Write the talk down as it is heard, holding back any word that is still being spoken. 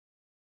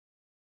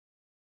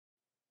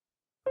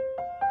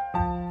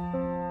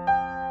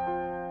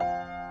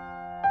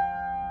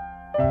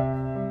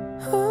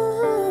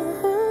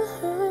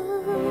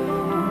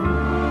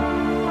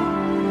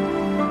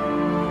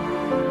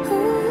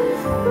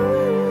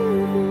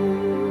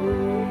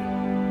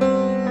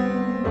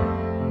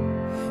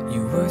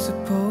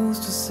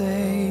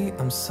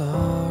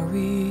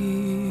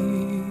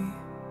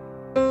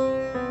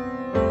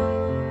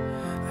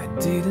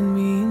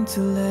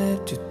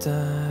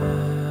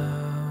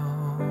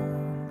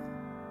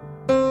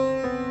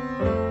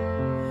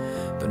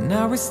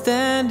now we're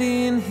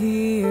standing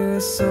here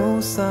so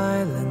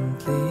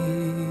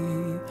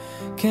silently.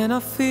 Can I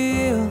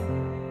feel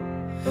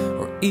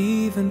or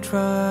even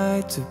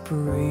try to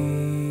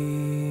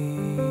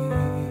breathe?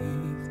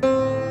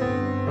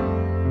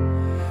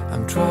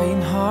 I'm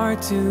trying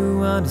hard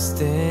to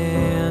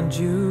understand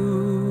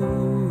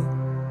you.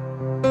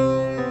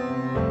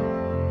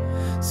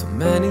 So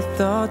many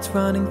thoughts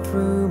running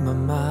through my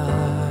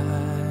mind.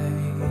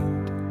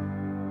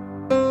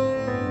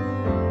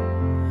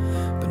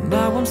 But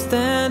now I'm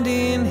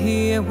standing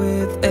here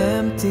with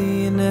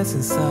emptiness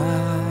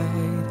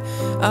inside.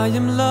 I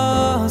am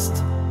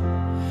lost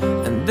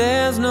and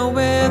there's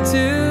nowhere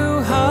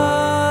to hide.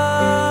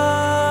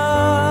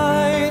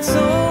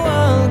 So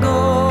I'll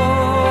go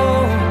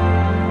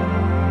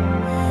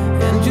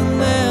and you'll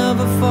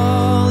never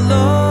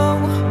follow.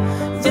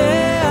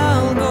 Yeah,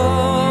 I'll go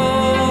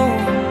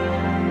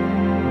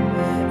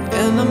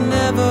and I'm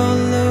never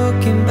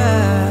looking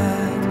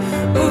back.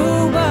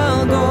 Ooh,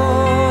 I'll go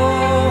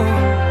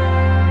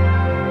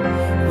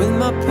with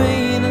my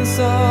pain and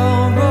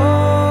sorrow.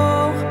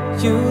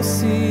 You'll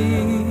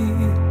see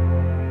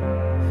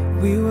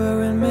we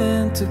weren't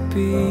meant to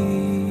be.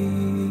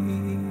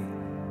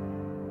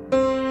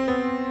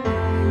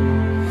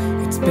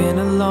 It's been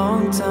a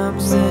long time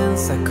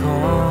since I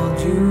called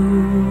you,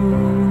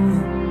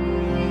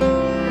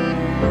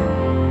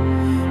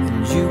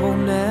 and you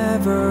won't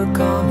ever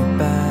call me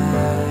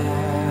back.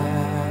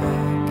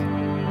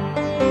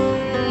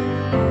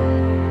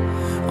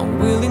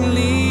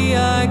 Unwillingly I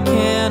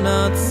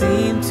cannot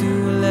seem to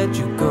let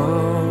you go.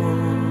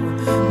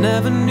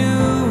 Never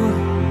knew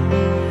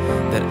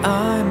that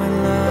I might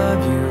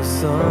love you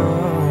so.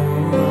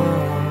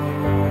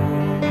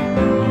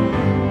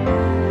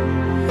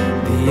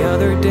 The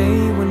other day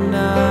when I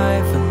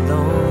felt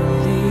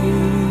lonely,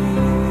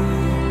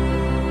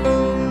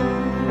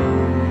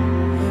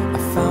 I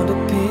found a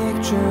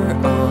picture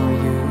of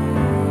you.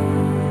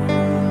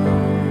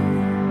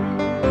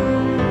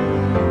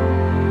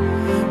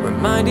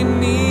 Reminding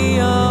me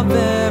of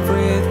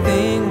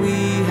everything we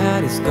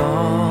had is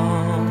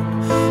gone,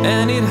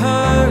 and it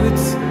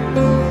hurts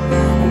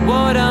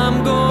what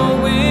I'm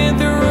going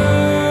through.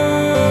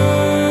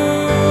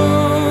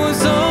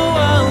 So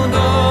I'll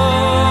go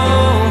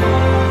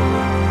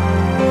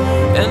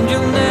and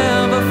you'll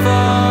never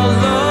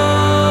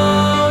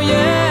follow.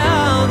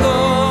 Yeah, I'll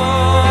go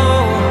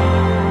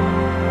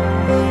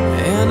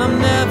and I'm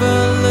never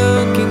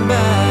looking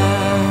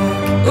back.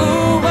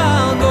 Ooh,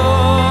 I'll go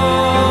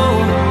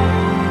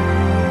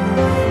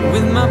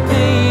with my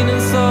pain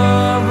and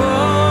sorrow.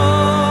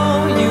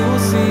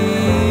 You'll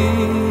see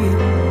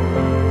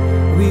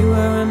we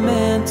weren't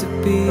meant to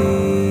be.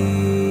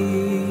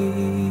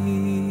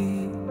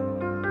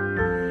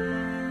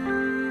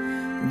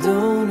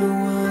 Don't know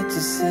what to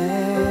say,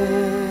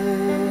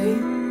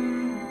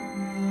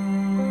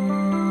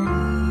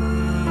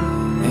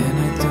 and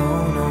I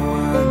don't know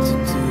what to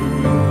do.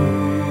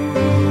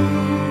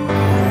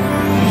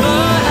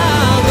 But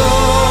I'll go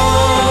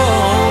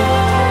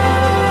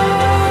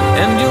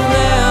and you'll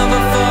never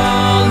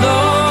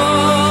follow.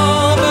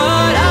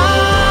 But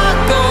I'll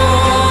go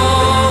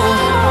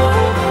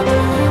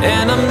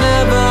and I'm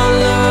never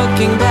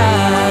looking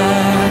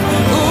back.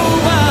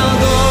 Ooh, I'll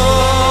go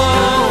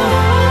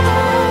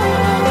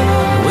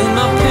with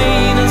my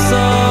pain and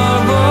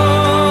sorrow.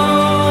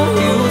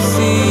 You'll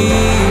see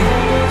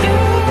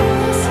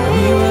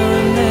we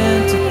weren't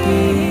meant to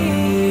be.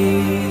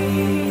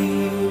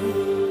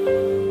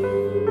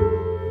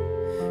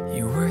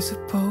 You were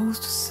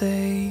supposed to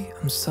say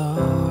I'm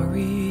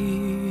sorry.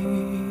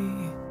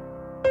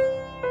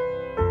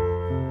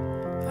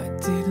 I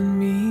didn't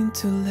mean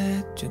to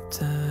let you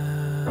down.